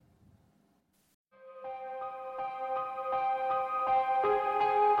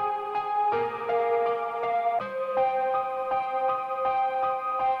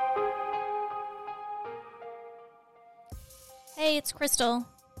it's Crystal.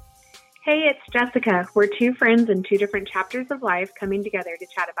 Hey, it's Jessica. We're two friends in two different chapters of life coming together to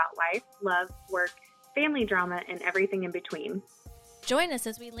chat about life, love, work, family drama, and everything in between. Join us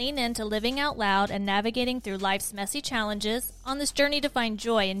as we lean into living out loud and navigating through life's messy challenges on this journey to find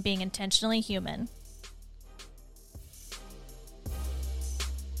joy in being intentionally human.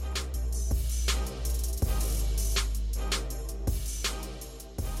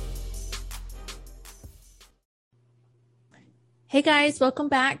 Hey guys, welcome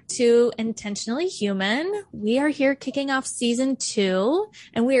back to Intentionally Human. We are here kicking off season 2,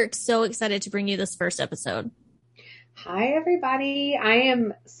 and we are so excited to bring you this first episode. Hi, everybody. I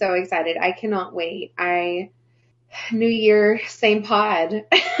am so excited. I cannot wait. New year, same pod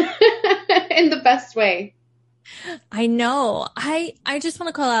in the best way. I know. I just want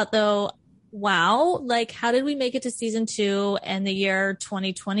to call out though, wow, like how did we make it to season 2 and the year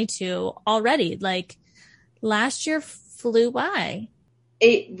 2022 already? Like last year flew by.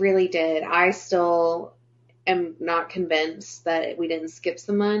 It really did. I still am not convinced that we didn't skip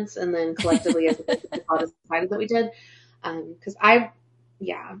some months and then collectively as a decided that we did. Because I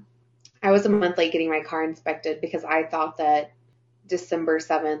was a month late getting my car inspected because I thought that December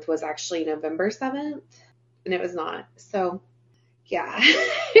 7th was actually November 7th and it was not. So yeah,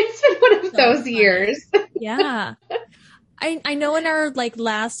 it's been one of those years. Yeah. I know in our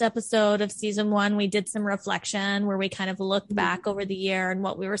last episode of season 1, we did some reflection where we kind of looked back over the year and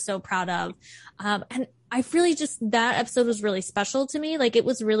what we were so proud of. And I really that episode was really special to me. Like it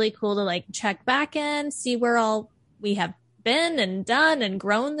was really cool to check back in, see where all we have been and done and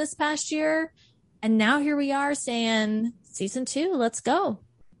grown this past year. And now here we are saying season 2, let's go.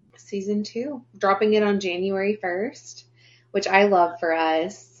 Season 2, dropping it on January 1st, which I love for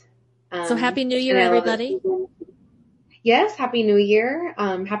us. So happy New Year, everybody. Yes, Happy New Year.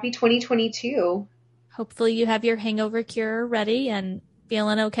 Happy 2022. Hopefully you have your hangover cure ready and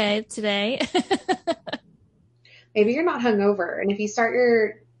feeling okay today. Maybe you're not hungover. And if you start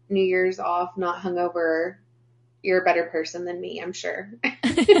your New Year's off not hungover, you're a better person than me, I'm sure.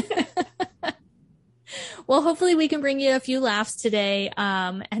 Well, hopefully we can bring you a few laughs today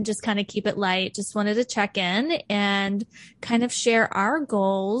and just kind of keep it light. Just wanted to check in and kind of share our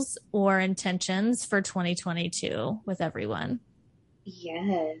goals or intentions for 2022 with everyone.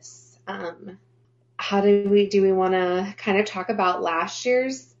 Yes. How do we want to kind of talk about last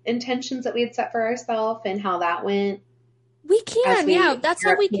year's intentions that we had set for ourselves and how that went? We can. Yeah, that's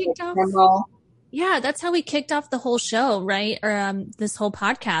how we kicked off. Yeah, that's how we kicked off the whole show, right? Or this whole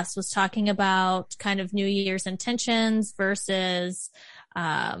podcast was talking about kind of New Year's intentions versus,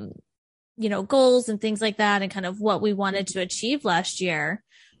 goals and things like that and kind of what we wanted to achieve last year.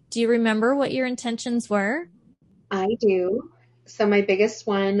 Do you remember what your intentions were? I do. So my biggest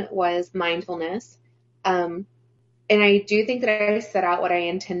one was mindfulness. And I do think that I set out what I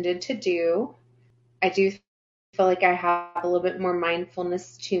intended to do. I do feel like I have a little bit more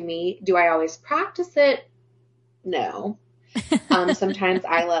mindfulness to me. Do I always practice it? No. Sometimes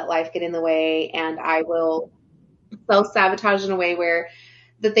I let life get in the way and I will self-sabotage in a way where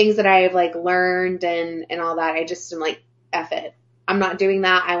the things that I've learned and all that, I just am F it. I'm not doing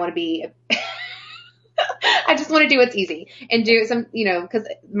that. I want to be, I just want to do what's easy and do some, because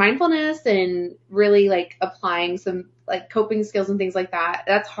mindfulness and really applying some coping skills and things like that,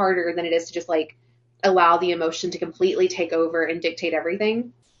 that's harder than it is to just allow the emotion to completely take over and dictate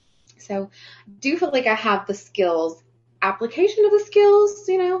everything. So I do feel like I have the skills, application of the skills,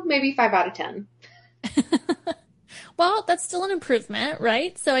 maybe 5 out of 10. Well, that's still an improvement,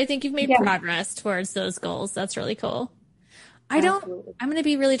 right? So I think you've made progress towards those goals. That's really cool. I'm going to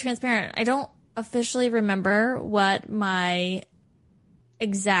be really transparent. I don't officially remember what my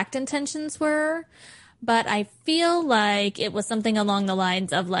exact intentions were, but I feel like it was something along the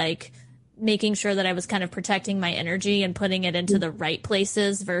lines of making sure that I was kind of protecting my energy and putting it into the right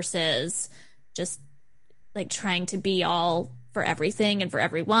places versus just trying to be all for everything and for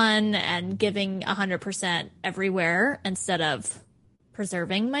everyone and giving 100% everywhere instead of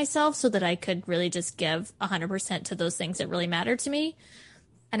preserving myself so that I could really just give 100% to those things that really mattered to me.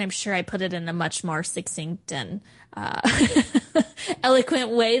 And I'm sure I put it in a much more succinct and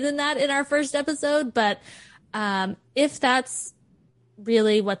eloquent way than that in our first episode. But if that's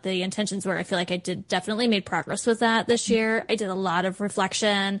really what the intentions were, I feel like I definitely made progress with that this year. I did a lot of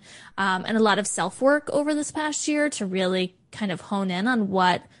reflection and a lot of self-work over this past year to really kind of hone in on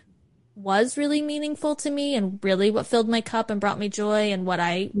what was really meaningful to me and really what filled my cup and brought me joy and what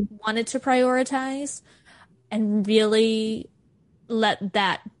I wanted to prioritize, and really let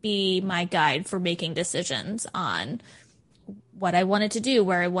that be my guide for making decisions on what I wanted to do,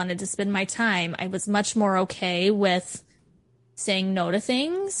 where I wanted to spend my time. I was much more okay with saying no to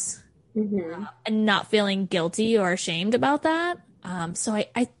things Mm-hmm. and not feeling guilty or ashamed about that. So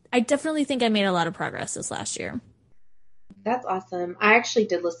I definitely think I made a lot of progress this last year. That's awesome. I actually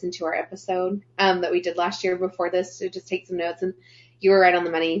did listen to our episode that we did last year before this to just take some notes, and you were right on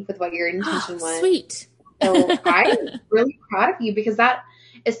the money with what your Oh, intention was. sweet. So I'm really proud of you because that,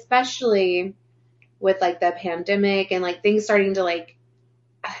 especially with like the pandemic and like things starting to like,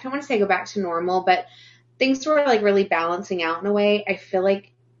 I don't want to say go back to normal, but things were like really balancing out in a way. I feel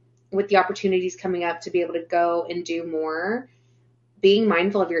like with the opportunities coming up to be able to go and do more, being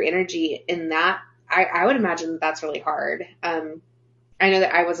mindful of your energy in that, I would imagine that that's really hard. I know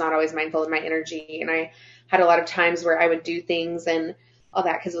that I was not always mindful of my energy, and I had a lot of times where I would do things and all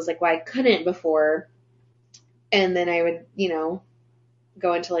that because it was like, well, I couldn't before. And then I would,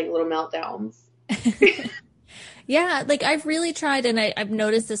 go into like little meltdowns. Yeah, like I've really tried, and I've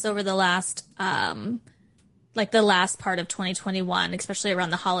noticed this over like the last part of 2021, especially around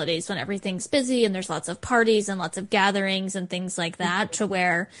the holidays when everything's busy and there's lots of parties and lots of gatherings and things like that, to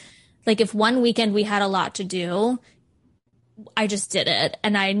where, like, if one weekend we had a lot to do, I just did it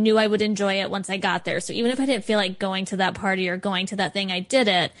and I knew I would enjoy it once I got there. So even if I didn't feel like going to that party or going to that thing, I did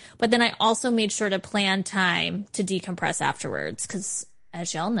it. But then I also made sure to plan time to decompress afterwards because,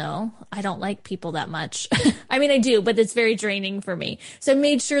 as y'all know, I don't like people that much. I mean, I do, but it's very draining for me. So I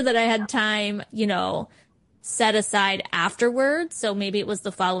made sure that I had time, set aside afterwards. So maybe it was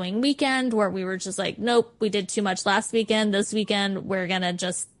the following weekend where we were just like, nope, we did too much last weekend. This weekend, we're gonna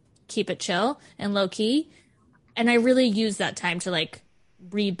just keep it chill and low key. And I really use that time to like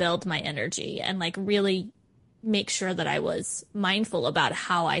rebuild my energy and like really make sure that I was mindful about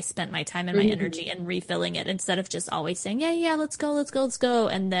how I spent my time and my Mm-hmm. energy and refilling it instead of just always saying, yeah, yeah, let's go, let's go, let's go.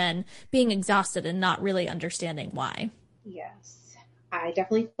 And then being exhausted and not really understanding why. Yes. I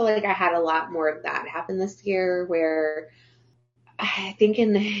definitely feel like I had a lot more of that happen this year where I think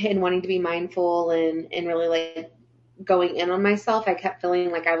in wanting to be mindful and really like going in on myself, I kept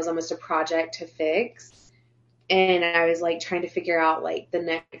feeling like I was almost a project to fix. And I was like trying to figure out like the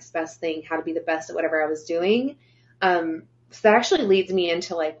next best thing, how to be the best at whatever I was doing. So that actually leads me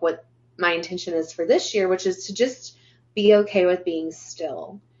into like what my intention is for this year, which is to just be okay with being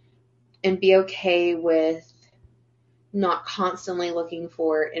still and be okay with not constantly looking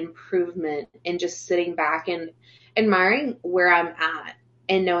for improvement and just sitting back and admiring where I'm at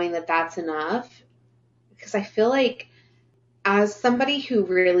and knowing that that's enough. Because I feel like as somebody who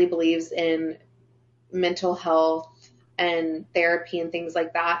really believes in mental health and therapy and things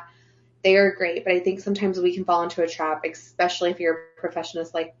like that, they are great. But I think sometimes we can fall into a trap, especially if you're a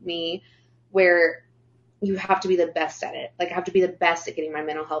perfectionist like me, where you have to be the best at it. Like I have to be the best at getting my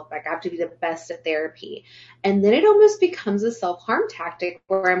mental health back. I have to be the best at therapy. And then it almost becomes a self-harm tactic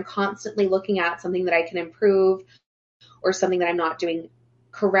where I'm constantly looking at something that I can improve or something that I'm not doing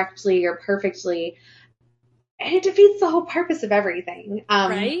correctly or perfectly. And it defeats the whole purpose of everything.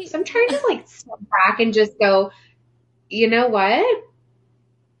 Right? So I'm trying to like step back and just go, you know what?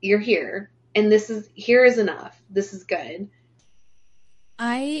 You're here. And here is enough. This is good.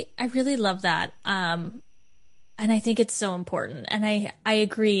 I really love that. And I think it's so important. And I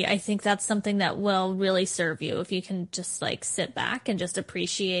agree. I think that's something that will really serve you if you can just like sit back and just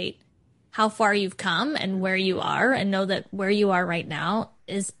appreciate how far you've come and where you are and know that where you are right now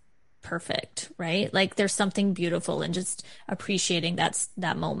is perfect, right? Like there's something beautiful in just appreciating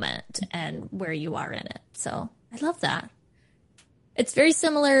that moment and where you are in it. So I love that. It's very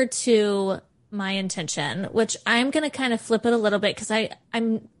similar to my intention, which I'm going to kind of flip it a little bit because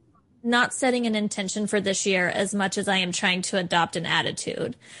I'm not setting an intention for this year as much as I am trying to adopt an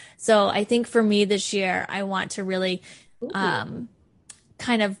attitude. So I think for me this year, I want to really Ooh. um,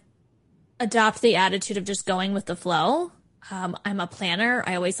 kind of adopt the attitude of just going with the flow. I'm a planner.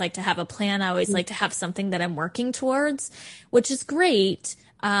 I always like to have a plan. I always like to have something that I'm working towards, which is great.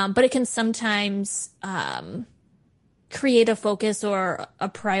 But it can sometimes create a focus or a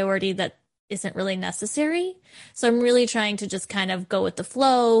priority that isn't really necessary. So I'm really trying to just kind of go with the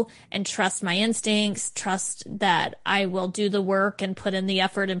flow and trust my instincts, trust that I will do the work and put in the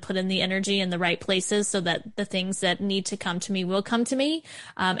effort and put in the energy in the right places so that the things that need to come to me will come to me.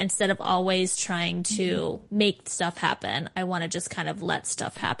 Instead of always trying to make stuff happen, I want to just kind of let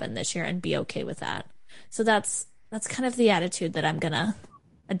stuff happen this year and be okay with that. So that's kind of the attitude that I'm gonna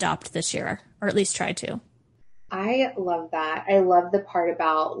adopt this year, or at least try to. I love that. I love the part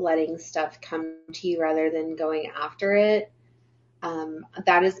about letting stuff come to you rather than going after it.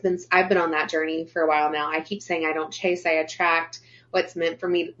 I've been on that journey for a while now. I keep saying I don't chase, I attract. What's meant for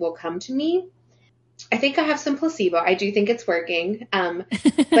me will come to me. I think I have some placebo. I do think it's working. But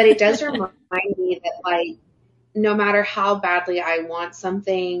it does remind me that like no matter how badly I want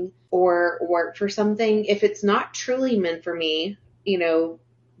something or work for something, if it's not truly meant for me,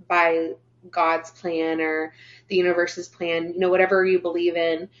 by God's plan or the universe's plan, whatever you believe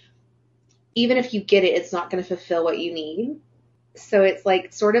in, even if you get it, it's not going to fulfill what you need. So it's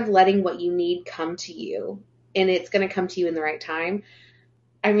like sort of letting what you need come to you, and it's going to come to you in the right time.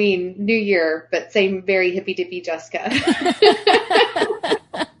 I mean, new year, but same very hippy dippy Jessica.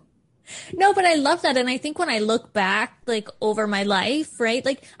 No, but I love that. And I think when I look back, like over my life, right,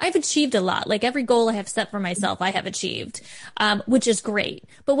 like I've achieved a lot. Like every goal I have set for myself, I have achieved, which is great.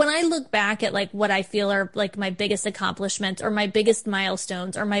 But when I look back at like what I feel are like my biggest accomplishments or my biggest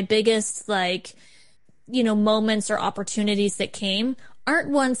milestones or my biggest like, moments or opportunities that came aren't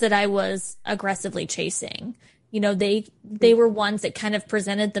ones that I was aggressively chasing. They were ones that kind of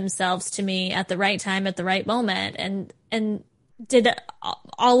presented themselves to me at the right time, at the right moment, and did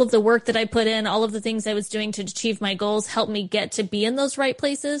all of the work that I put in, all of the things I was doing to achieve my goals help me get to be in those right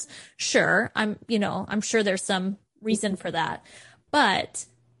places. Sure. I'm sure there's some reason for that, but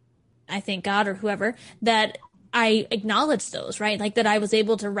I thank God or whoever that I acknowledged those, right? Like that I was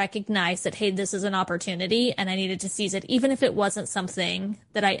able to recognize that, hey, this is an opportunity and I needed to seize it, even if it wasn't something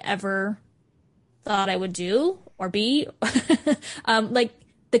that I ever thought I would do or be. Like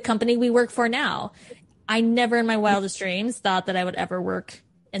the company we work for now. I never in my wildest dreams thought that I would ever work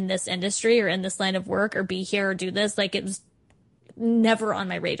in this industry or in this line of work or be here or do this. Like it was never on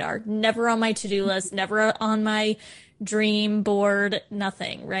my radar, never on my to-do list, never on my dream board,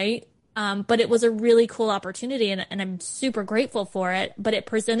 nothing, right? But it was a really cool opportunity and I'm super grateful for it, but it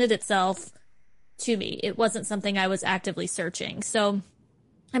presented itself to me. It wasn't something I was actively searching. So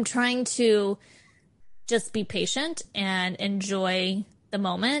I'm trying to just be patient and enjoy the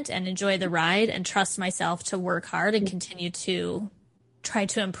moment and enjoy the ride and trust myself to work hard and continue to try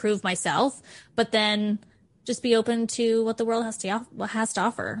to improve myself, but then just be open to what the world has to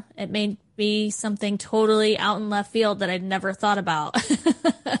offer. It may be something totally out in left field that I'd never thought about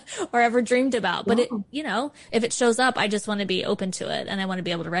or ever dreamed about. But if it shows up, I just want to be open to it. And I want to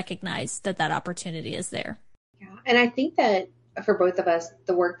be able to recognize that opportunity is there. Yeah. And I think that for both of us,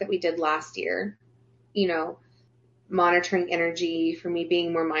 the work that we did last year, monitoring energy, for me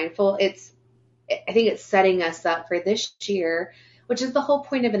being more mindful, I think it's setting us up for this year, which is the whole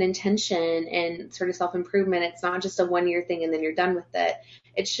point of an intention and sort of self-improvement. It's not just a 1-year thing and then you're done with it.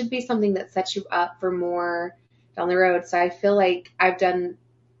 It should be something that sets you up for more down the road. So I feel like I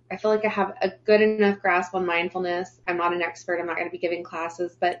have a good enough grasp on mindfulness. I'm not an expert. I'm not going to be giving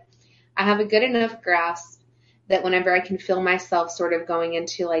classes, but I have a good enough grasp that whenever I can feel myself sort of going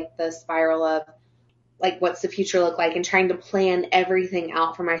into like the spiral of like, what's the future look like, and trying to plan everything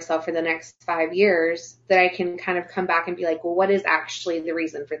out for myself for the next 5 years, that I can kind of come back and be like, well, what is actually the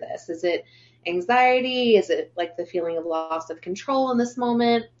reason for this? Is it anxiety? Is it like the feeling of loss of control in this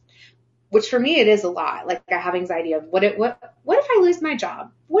moment? Which for me, it is a lot. Like I have anxiety of what if I lose my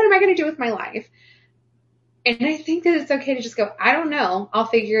job? What am I going to do with my life? And I think that it's okay to just go, I don't know. I'll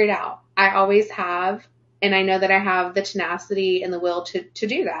figure it out. I always have. And I know that I have the tenacity and the will to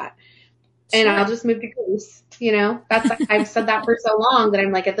do that. And sure. I'll just move to Greece. I've said that for so long that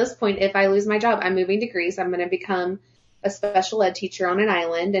I'm like, at this point, if I lose my job, I'm moving to Greece. I'm going to become a special ed teacher on an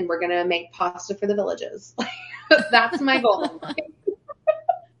island, and we're going to make pasta for the villages. That's my goal.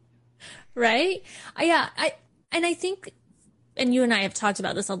 Right? Yeah. I think, and you and I have talked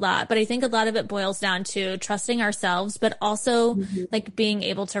about this a lot, but I think a lot of it boils down to trusting ourselves, but also like being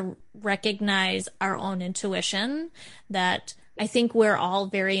able to recognize our own intuition. That I think we're all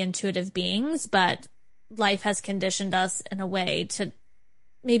very intuitive beings, but life has conditioned us in a way to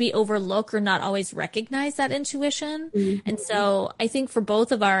maybe overlook or not always recognize that intuition. Mm-hmm. And so I think for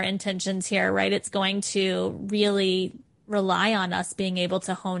both of our intentions here, right, it's going to really rely on us being able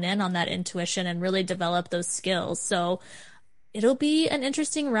to hone in on that intuition and really develop those skills. So it'll be an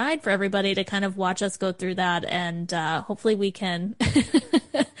interesting ride for everybody to kind of watch us go through that. And hopefully we can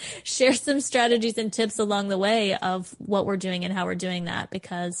share some strategies and tips along the way of what we're doing and how we're doing that,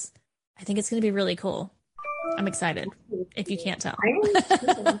 because I think it's going to be really cool. I'm excited, if you can't tell.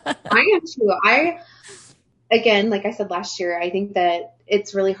 I am too. Again, like I said last year, I think that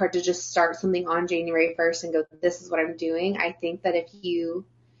it's really hard to just start something on January 1st and go, this is what I'm doing. I think that if you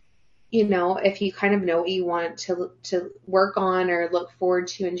kind of know what you want to work on or look forward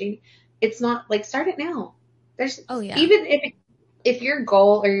to in January, it's not like, start it now. Even if your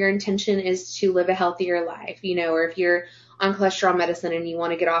goal or your intention is to live a healthier life, or if you're on cholesterol medicine and you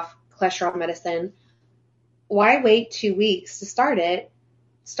want to get off cholesterol medicine, why wait 2 weeks to start it?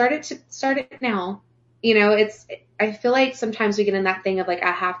 Start it now. I feel like sometimes we get in that thing of like,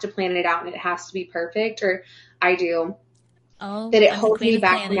 I have to plan it out and it has to be perfect, or I do. Oh, That it I'm the holds queen me of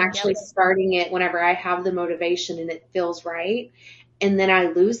back from planning. actually Yep. starting it whenever I have the motivation and it feels right. And then I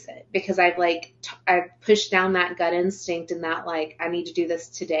lose it because I've pushed down that gut instinct and that like, I need to do this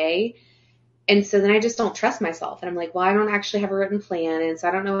today. And so then I just don't trust myself. And I'm like, well, I don't actually have a written plan. And so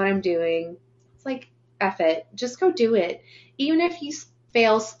I don't know what I'm doing. It's like, F it. Just go do it. Even if you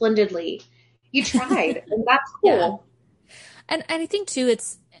fail splendidly, you tried. And that's Yeah. cool. And I think too,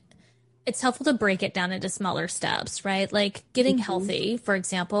 it's helpful to break it down into smaller steps, right? Like getting Mm-hmm. healthy, for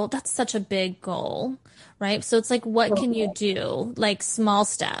example, that's such a big goal, right? So it's like, what can you do? Like small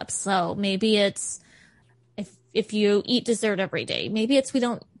steps. So maybe it's if you eat dessert every day, maybe it's we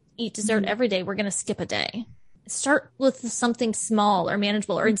don't eat dessert Mm-hmm. every day, we're going to skip a day. Start with something small or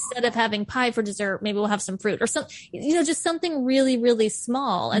manageable, or instead of having pie for dessert, maybe we'll have some fruit or some, just something really, really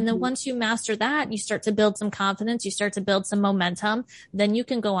small. And then Mm-hmm. once you master that, you start to build some confidence, you start to build some momentum, then you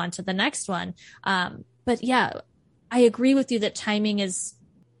can go on to the next one. But yeah, I agree with you that timing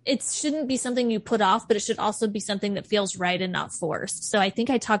it shouldn't be something you put off, but it should also be something that feels right and not forced. So I think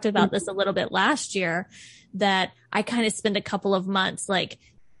I talked about this a little bit last year that I kind of spent a couple of months like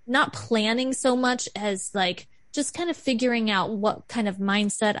not planning so much as like just kind of figuring out what kind of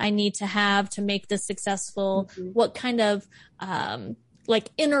mindset I need to have to make this successful, Mm-hmm. what kind of like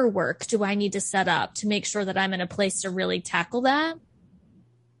inner work do I need to set up to make sure that I'm in a place to really tackle that.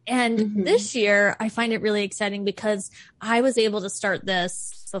 And Mm-hmm. this year, I find it really exciting because I was able to start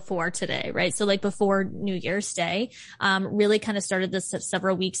this before today, right? So like before New Year's Day, really kind of started this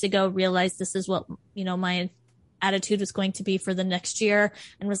several weeks ago, realized this is what, my attitude was going to be for the next year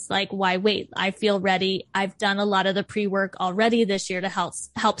and was like, why wait? I feel ready. I've done a lot of the pre-work already this year to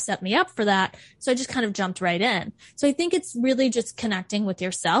help set me up for that. So I just kind of jumped right in. So I think it's really just connecting with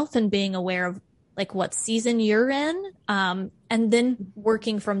yourself and being aware of like what season you're in, and then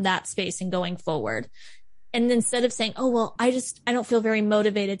working from that space and going forward. And instead of saying, oh, well, I don't feel very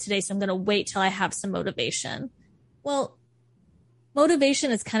motivated today, so I'm going to wait till I have some motivation. Well,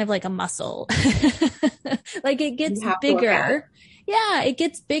 motivation is kind of like a muscle. Like it You gets have to work at it. bigger. Yeah, it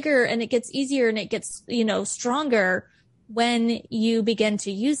gets bigger and it gets easier and it gets, stronger when you begin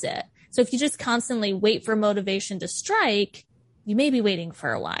to use it. So if you just constantly wait for motivation to strike, you may be waiting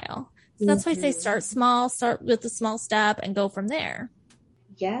for a while. So that's why I say Mm-hmm. start small, start with a small step and go from there.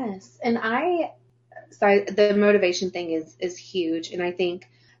 Yes. And the motivation thing is huge. And I think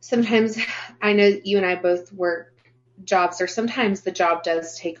sometimes I know you and I both work jobs, or sometimes the job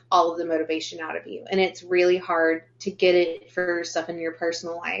does take all of the motivation out of you. And it's really hard to get it for stuff in your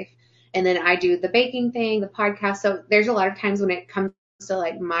personal life. And then I do the baking thing, the podcast. So there's a lot of times when it comes to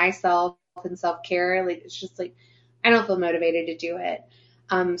like myself and self-care, like it's just like I don't feel motivated to do it.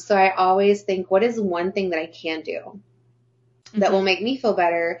 So I always think, what is one thing that I can do that will Mm-hmm. make me feel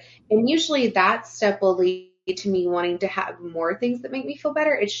better? And usually that step will lead to me wanting to have more things that make me feel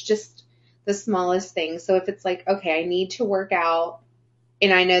better. It's just the smallest thing. So if it's like, okay, I need to work out,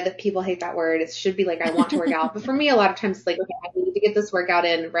 and I know that people hate that word. It should be like, I want to work out. But for me, a lot of times it's like, okay, I need to get this workout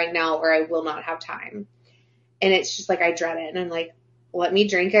in right now or I will not have time. And it's just like, I dread it. And I'm like, let me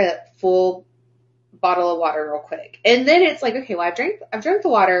drink a full bottle of water real quick. And then it's like, okay, well, I've drank the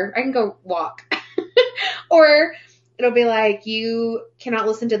water. I can go walk. Or it'll be like, you cannot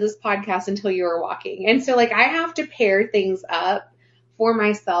listen to this podcast until you are walking. And so like I have to pair things up for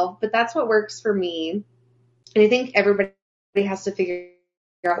myself, but that's what works for me. And I think everybody has to figure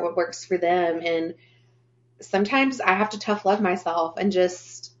out what works for them. And sometimes I have to tough love myself and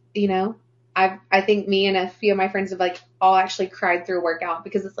just, I think me and a few of my friends have like all actually cried through a workout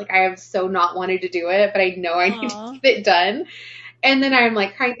because it's like I have so not wanted to do it, but I know I need to Aw. get it done. And then I'm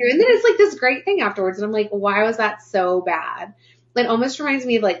like crying through. And then it's like this great thing afterwards. And I'm like, why was that so bad? It almost reminds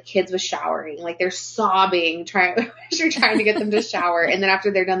me of like kids with showering. Like they're sobbing, you're trying to get them to shower. And then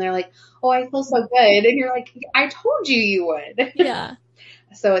after they're done, they're like, oh, I feel so good. And you're like, I told you would. Yeah.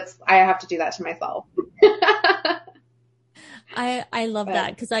 So I have to do that to myself. I love that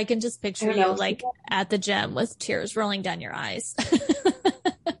But because I can just I picture don't you know. like at the gym with tears rolling down your eyes.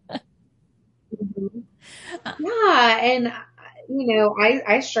 Yeah. And,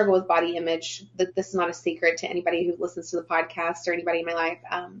 I struggle with body image. This is not a secret to anybody who listens to the podcast or anybody in my life.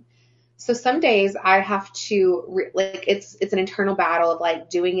 So some days I have to like, it's an internal battle of like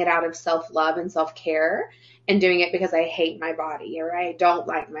doing it out of self-love and self-care and doing it because I hate my body or I don't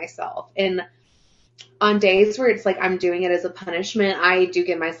like myself. And on days where it's like I'm doing it as a punishment, I do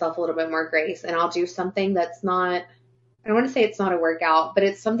give myself a little bit more grace and I'll do something that's not, I don't want to say it's not a workout, but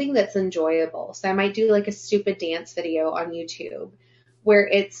it's something that's enjoyable. So I might do like a stupid dance video on YouTube where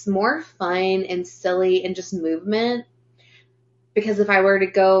it's more fun and silly and just movement. Because if I were to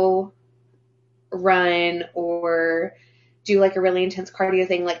go run or do like a really intense cardio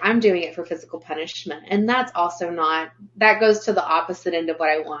thing, like I'm doing it for physical punishment. And that's also not, that goes to the opposite end of what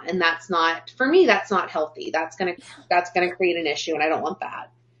I want. And that's not, for me, that's not healthy. That's going to create an issue and I don't want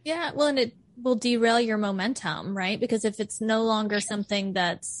that. Yeah. Well, and it will derail your momentum, right? Because if it's no longer something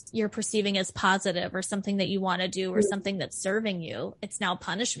that's you're perceiving as positive or something that you want to do or something that's serving you, it's now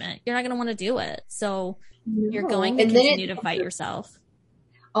punishment. You're not going to want to do it. So you're going to continue to fight yourself.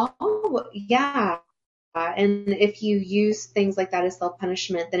 Oh, yeah. And if you use things like that as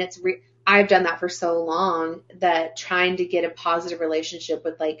self-punishment, then I've done that for so long that trying to get a positive relationship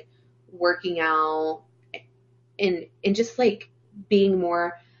with like working out and just like being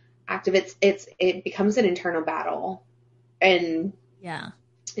more active, it becomes an internal battle. And yeah,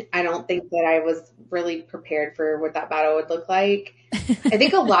 I don't think that I was really prepared for what that battle would look like. I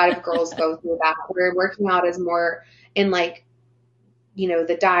think a lot of girls go through that where working out is more in like, you know,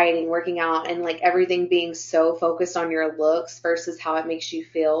 the dieting, working out, and like everything being so focused on your looks versus how it makes you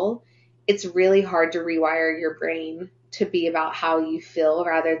feel. It's really hard to rewire your brain to be about how you feel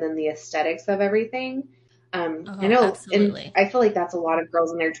rather than the aesthetics of everything. I know, absolutely. And I feel like that's a lot of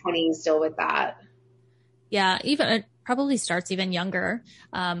girls in their 20s deal with that. Yeah, even it probably starts even younger,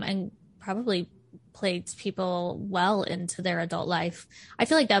 and probably plays people well into their adult life. I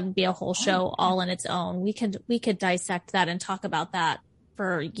feel like that would be a whole show all on its own. We could dissect that and talk about that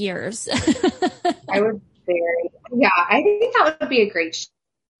for years. I think that would be a great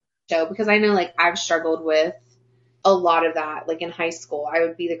show because I know like I've struggled with a lot of that. Like in high school, I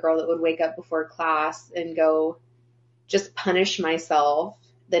would be the girl that would wake up before class and go just punish myself,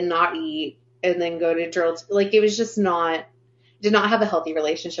 then not eat, and then go to drill. Like it was just did not have a healthy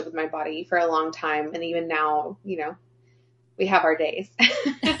relationship with my body for a long time. And even now, you know, we have our days.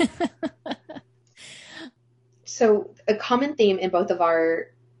 So a common theme in both of our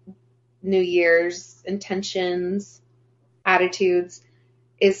New Year's intentions, attitudes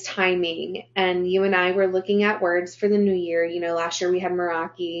is timing. And you and I were looking at words for the new year. You know, last year we had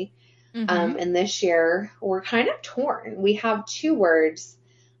Meraki, and this year we're kind of torn. We have 2 words.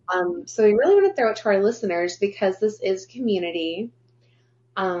 So we really want to throw it to our listeners because this is community,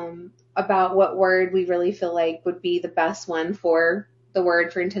 about what word we really feel like would be the best one for the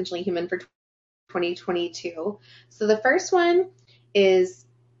word for intentionally human for 2022. So the first one is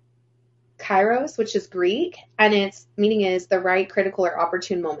kairos, which is Greek, and its meaning is the right, critical, or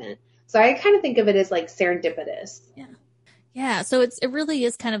opportune moment. So I kind of think of it as like serendipitous. Yeah. Yeah. So it really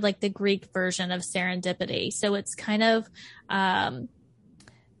is kind of like the Greek version of serendipity. So it's kind of,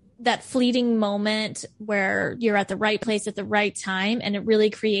 that fleeting moment where you're at the right place at the right time. And it really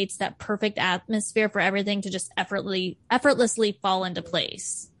creates that perfect atmosphere for everything to just effortlessly fall into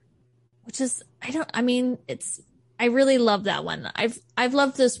place, which is, I really love that one. I've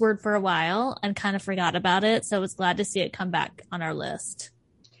loved this word for a while and kind of forgot about it. So I was glad to see it come back on our list.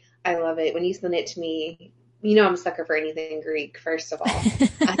 I love it. When you send it to me, you know, I'm a sucker for anything Greek, first of all.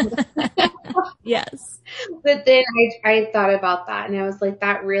 Yes. But then I thought about that and I was like,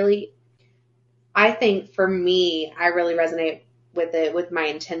 that really, I think for me, I really resonate with it, with my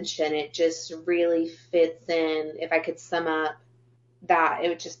intention. It just really fits in. If I could sum up that, it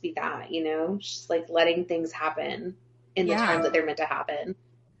would just be that, you know, just like letting things happen in the time that they're meant to happen.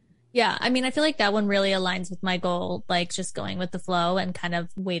 Yeah. I mean, I feel like that one really aligns with my goal, like just going with the flow and kind of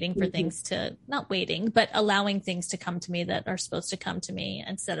waiting for things to, not waiting, but allowing things to come to me that are supposed to come to me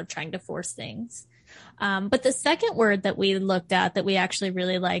instead of trying to force things. But the second word that we looked at that we actually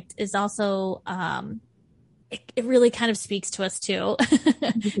really liked is also, it really kind of speaks to us too.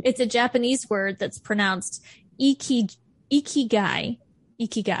 It's a Japanese word that's pronounced ikigai,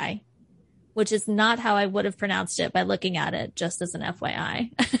 which is not how I would have pronounced it by looking at it, just as an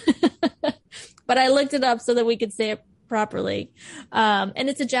FYI. But I looked it up so that we could say it properly. And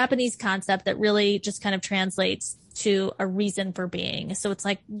it's a Japanese concept that really just kind of translates to a reason for being. So it's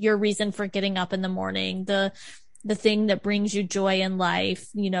like your reason for getting up in the morning, the thing that brings you joy in life,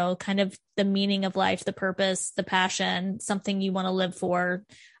 you know, kind of the meaning of life, the purpose, the passion, something you want to live for.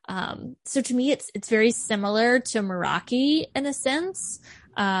 So to me, it's very similar to Meraki in a sense.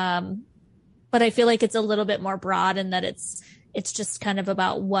 But I feel like it's a little bit more broad in that it's just kind of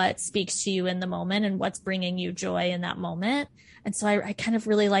about what speaks to you in the moment and what's bringing you joy in that moment. And so I kind of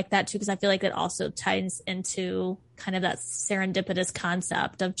really like that too, because I feel like it also ties into kind of that serendipitous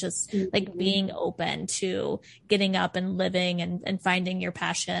concept of just like being open to getting up and living and finding your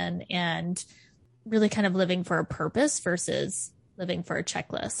passion and really kind of living for a purpose versus living for a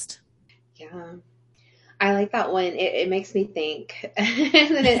checklist. Yeah. I like that one. It makes me think.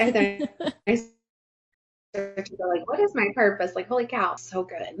 And then I start to go like, what is my purpose? Like, holy cow, so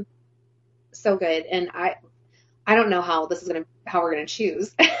good. so good. And I don't know how how we're going to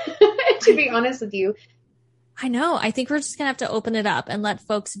choose, to be honest with you. I know. I think we're just going to have to open it up and let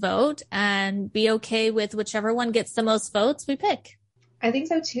folks vote and be okay with whichever one gets the most votes we pick. I think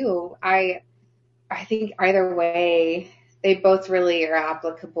so too. I think either way, they both really are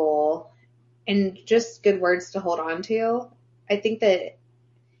applicable and just good words to hold on to. I think that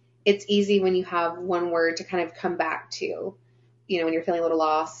it's easy when you have one word to kind of come back to, when you're feeling a little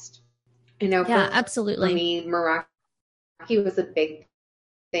lost. I know absolutely. For me, Meraki was a big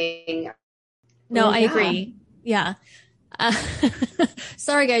thing. No, I agree. Yeah.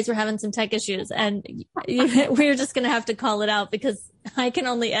 Sorry guys, we're having some tech issues and we're just going to have to call it out because I can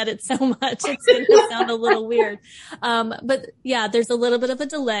only edit so much. It's going to sound a little weird. But yeah, there's a little bit of a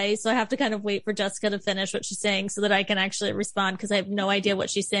delay. So I have to kind of wait for Jessica to finish what she's saying so that I can actually respond because I have no idea what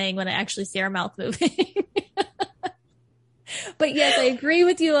she's saying when I actually see her mouth moving. But yes, I agree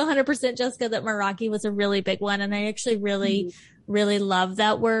with you 100%, Jessica, that Meraki was a really big one. And I actually really love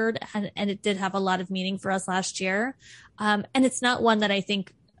that word. And it did have a lot of meaning for us last year. And it's not one that I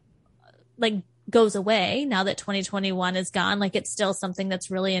think like goes away now that 2021 is gone. Like it's still something that's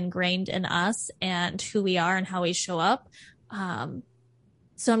really ingrained in us and who we are and how we show up.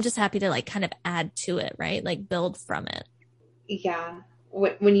 So I'm just happy to like kind of add to it, right? Like build from it. Yeah.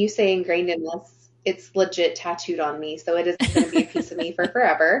 When you say ingrained in us, it's legit tattooed on me. So it is going to be a piece of me for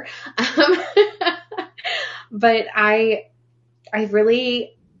forever. But I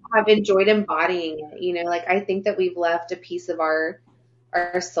really have enjoyed embodying it. Like I think that we've left a piece of our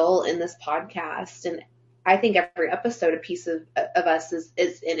soul in this podcast. And I think every episode, a piece of us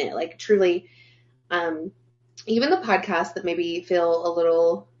is in it. Like truly, even the podcasts that maybe feel a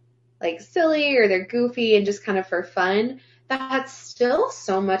little like silly or they're goofy and just kind of for fun, that's still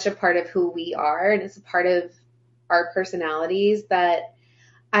so much a part of who we are. And it's a part of our personalities that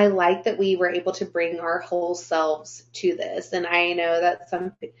I like that we were able to bring our whole selves to this. And I know that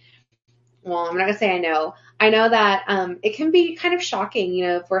I'm not going to say I know that it can be kind of shocking,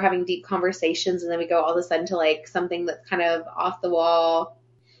 if we're having deep conversations and then we go all of a sudden to like something that's kind of off the wall,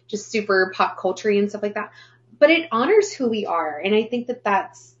 just super pop culture and stuff like that. But it honors who we are. And I think that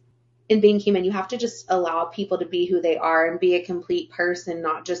that's, in being human, you have to just allow people to be who they are and be a complete person,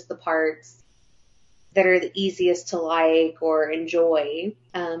 not just the parts that are the easiest to like or enjoy.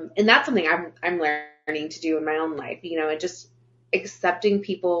 And that's something I'm learning to do in my own life, and just accepting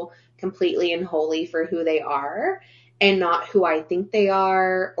people completely and wholly for who they are and not who I think they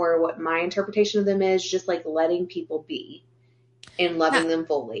are or what my interpretation of them is, just like letting people be and loving them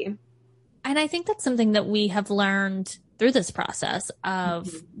fully. And I think that's something that we have learned through this process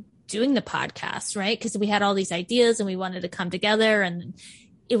of doing the podcast, right? Because we had all these ideas and we wanted to come together and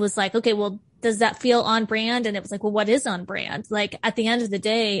it was like, okay, well, does that feel on brand? And it was like, well, what is on brand? Like at the end of the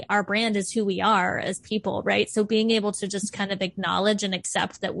day, our brand is who we are as people, right? So being able to just kind of acknowledge and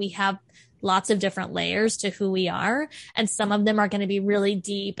accept that we have lots of different layers to who we are. And some of them are going to be really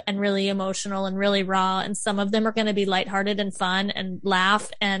deep and really emotional and really raw. And some of them are going to be lighthearted and fun and laugh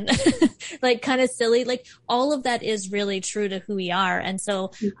and like kind of silly. Like all of that is really true to who we are. And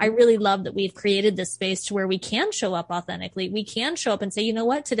so I really love that we've created this space to where we can show up authentically. We can show up and say, you know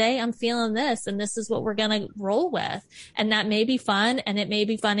what, today I'm feeling this and this is what we're going to roll with. And that may be fun and it may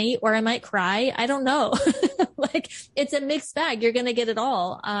be funny, or I might cry. I don't know. Like it's a mixed bag. You're going to get it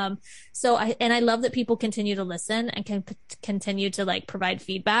all. So I love that people continue to listen and can continue to like provide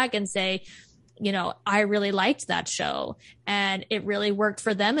feedback and say, I really liked that show and it really worked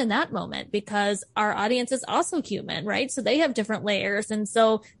for them in that moment, because our audience is also human, right? So they have different layers. And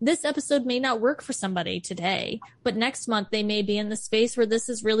so this episode may not work for somebody today, but next month they may be in the space where this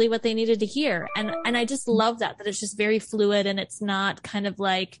is really what they needed to hear. And I just love that it's just very fluid and it's not kind of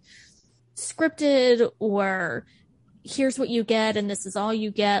like scripted or here's what you get and this is all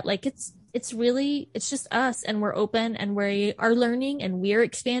you get. Like it's just us and we're open and we are learning and we're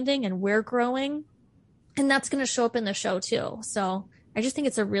expanding and we're growing, and that's going to show up in the show too. So I just think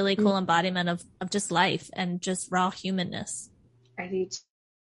it's a really cool embodiment of just life and just raw humanness. I do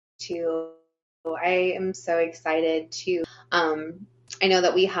too. I am so excited to, I know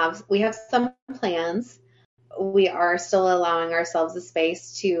that we have some plans. We are still allowing ourselves the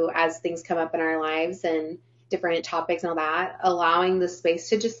space to, as things come up in our lives and different topics and all that, allowing the space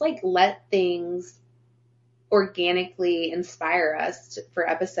to just like let things organically inspire us for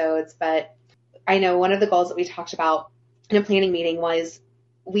episodes. But I know one of the goals that we talked about in a planning meeting was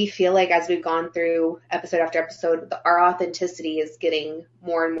we feel like as we've gone through episode after episode, our authenticity is getting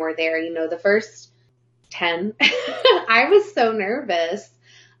more and more there. The first 10, I was so nervous.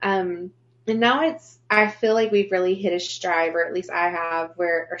 And And now I feel like we've really hit a stride, or at least I have,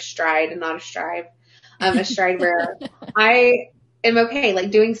 a stride and not a strive, a stride where I am okay,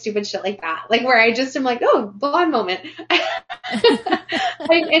 like doing stupid shit like that, like where I just am like, oh, blonde moment,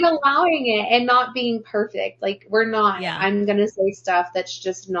 and allowing it and not being perfect. Like we're not, I'm going to say stuff that's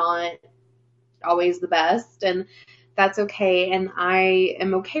just not always the best, and that's okay. And I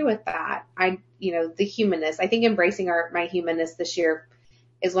am okay with that. The humanness, I think embracing my humanness this year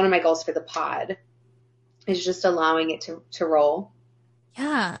is one of my goals for the pod, is just allowing it to roll.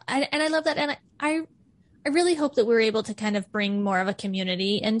 Yeah. And I love that. And I really hope that we're able to kind of bring more of a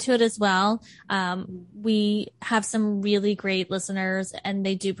community into it as well. We have some really great listeners and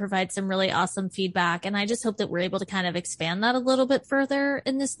they do provide some really awesome feedback. And I just hope that we're able to kind of expand that a little bit further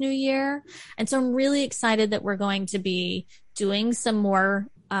in this new year. And so I'm really excited that we're going to be doing some more,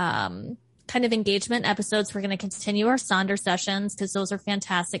 kind of engagement episodes. We're going to continue our Sonder sessions because those are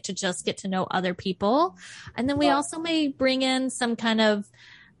fantastic to just get to know other people. And then we also may bring in some kind of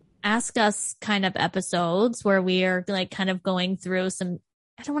ask us kind of episodes where we are like kind of going through some,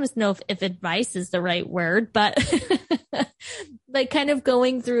 I don't want to know if advice is the right word, but like kind of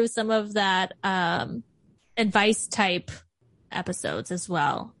going through some of that advice type episodes as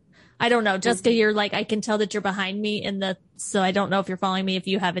well. I don't know. Jessica, you're like, I can tell that you're behind me so I don't know if you're following me, if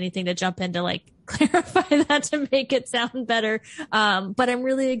you have anything to jump in to like clarify that to make it sound better. But I'm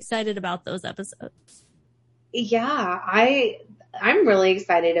really excited about those episodes. Yeah, I'm really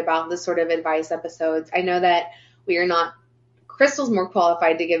excited about the sort of advice episodes. I know that Crystal's more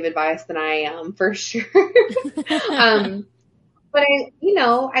qualified to give advice than I am, for sure. But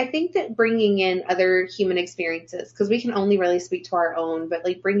I think that bringing in other human experiences, because we can only really speak to our own, but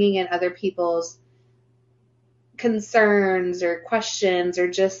like bringing in other people's concerns or questions, or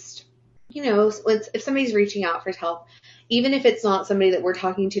just, if somebody's reaching out for help, even if it's not somebody that we're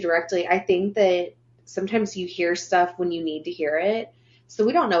talking to directly, I think that sometimes you hear stuff when you need to hear it. So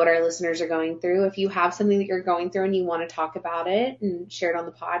we don't know what our listeners are going through. If you have something that you're going through and you want to talk about it and share it on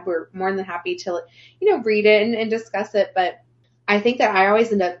the pod, we're more than happy to, read it and discuss it. But I think that I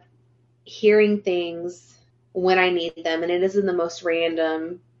always end up hearing things when I need them, and it is in the most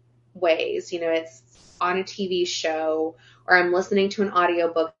random ways. It's on a TV show, or I'm listening to an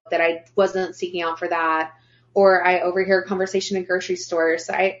audiobook that I wasn't seeking out for that, or I overhear a conversation in a grocery store.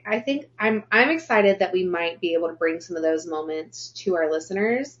 So I think I'm excited that we might be able to bring some of those moments to our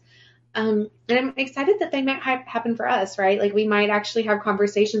listeners. And I'm excited that they might happen for us, right? Like we might actually have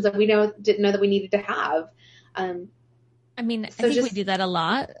conversations that we didn't know that we needed to have. I think we do that a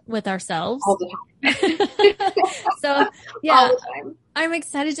lot with ourselves. All the time. So yeah, all the time. I'm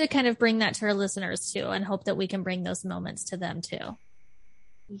excited to kind of bring that to our listeners too, and hope that we can bring those moments to them too.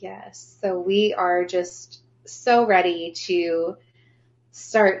 Yes. So we are just so ready to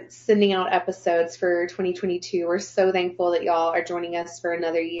start sending out episodes for 2022. We're so thankful that y'all are joining us for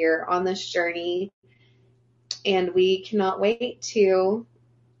another year on this journey, and we cannot wait to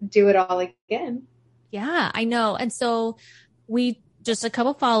do it all again. Yeah, I know. And so just a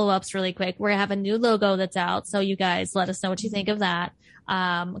couple follow-ups really quick. We have a new logo that's out. So you guys let us know what you think of that.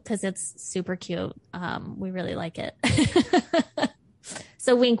 Cause it's super cute. We really like it.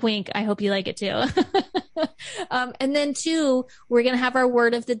 So wink, wink. I hope you like it too. And then 2, we're going to have our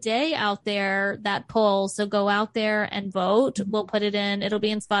word of the day out there, that poll. So go out there and vote. We'll put it in. It'll be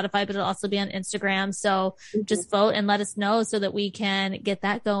in Spotify, but it'll also be on Instagram. So just vote and let us know so that we can get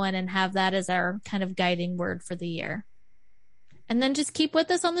that going and have that as our kind of guiding word for the year. And then just keep with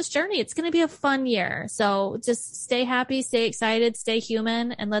us on this journey. It's going to be a fun year. So just stay happy, stay excited, stay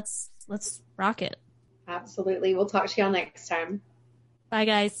human, and let's rock it. Absolutely. We'll talk to y'all next time. Bye,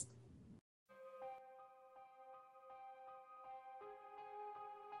 guys.